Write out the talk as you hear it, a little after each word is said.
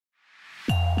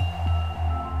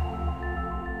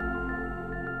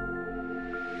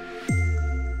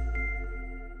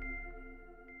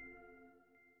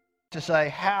to say,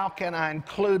 how can I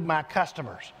include my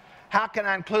customers? How can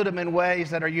I include them in ways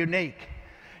that are unique?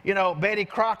 You know, Betty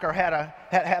Crocker had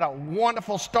a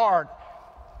wonderful start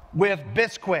with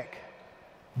Bisquick.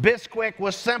 Bisquick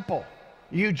was simple.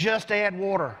 You just add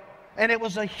water. And it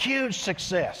was a huge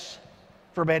success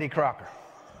for Betty Crocker.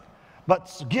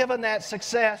 But given that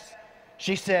success,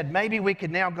 she said, maybe we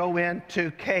could now go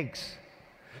into cakes.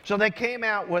 So they came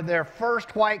out with their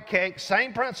first white cake,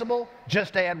 same principle,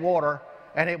 just add water,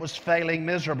 and it was failing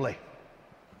miserably.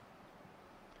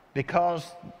 Because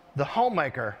the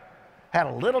homemaker had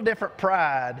a little different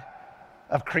pride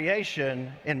of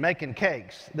creation in making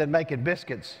cakes than making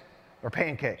biscuits or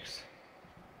pancakes.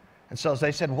 And so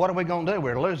they said, what are we going to do?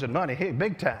 We're losing money here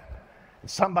big time. And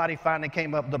somebody finally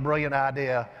came up with the brilliant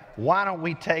idea, why don't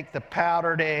we take the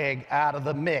powdered egg out of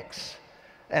the mix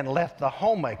and let the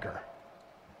homemaker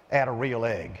add a real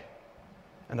egg?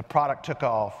 And the product took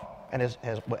off and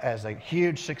as a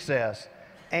huge success,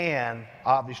 and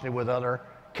obviously with other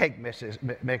cake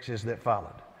mixes that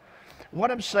followed. What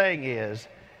I'm saying is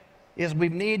we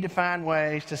need to find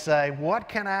ways to say, what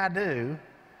can I do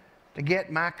to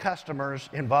get my customers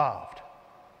involved?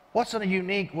 What's in a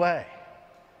unique way?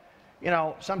 You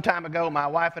know, some time ago, my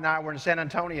wife and I were in San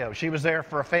Antonio. She was there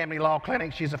for a family law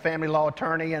clinic. She's a family law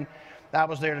attorney, and I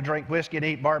was there to drink whiskey and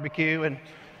eat barbecue.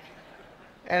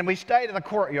 And we stayed in the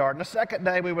courtyard. And the second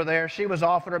day we were there, she was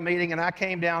off at a meeting, and I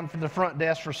came down from the front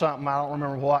desk for something, I don't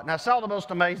remember what. And I saw the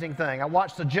most amazing thing. I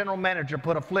watched the general manager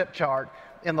put a flip chart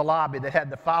in the lobby that had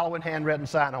the following handwritten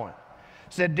sign on it.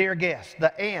 It said, "Dear guests,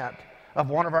 the aunt of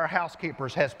one of our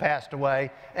housekeepers has passed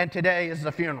away, and today is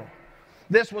the funeral.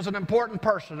 This was an important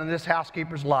person in this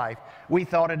housekeeper's life. We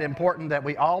thought it important that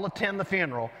we all attend the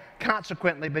funeral.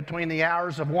 Consequently, between the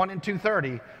hours of 1 and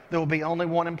 2:30, there will be only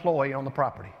one employee on the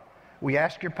property. We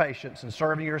ask your patience in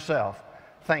serving yourself.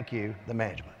 Thank you, the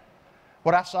management."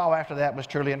 What I saw after that was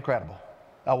truly incredible.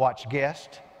 I watched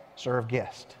guest serve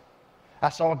guest. I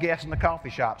saw a guest in the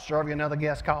coffee shop serving another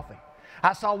guest coffee.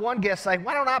 I saw one guest say,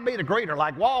 "Why don't I be the greeter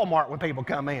like Walmart when people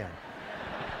come in?"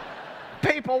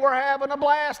 People were having a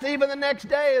blast. Even the next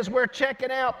day as we're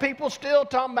checking out, people still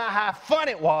talking about how fun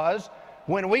it was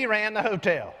when we ran the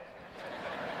hotel.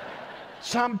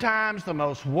 Sometimes the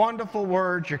most wonderful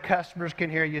words your customers can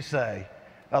hear you say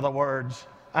are the words,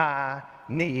 "I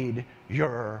need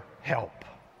your help."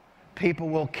 People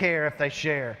will care if they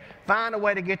share. Find a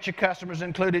way to get your customers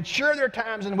included. Sure, there are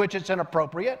times in which it's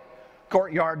inappropriate.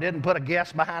 Courtyard didn't put a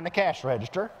guest behind the cash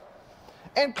register.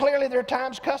 And clearly there are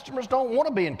times customers don't want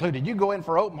to be included. You go in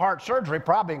for open heart surgery,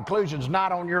 probably inclusion's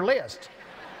not on your list.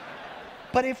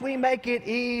 But if we make it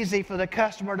easy for the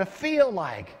customer to feel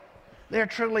like they're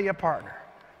truly a partner,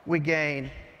 we gain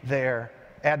their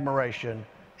admiration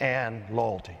and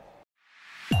loyalty.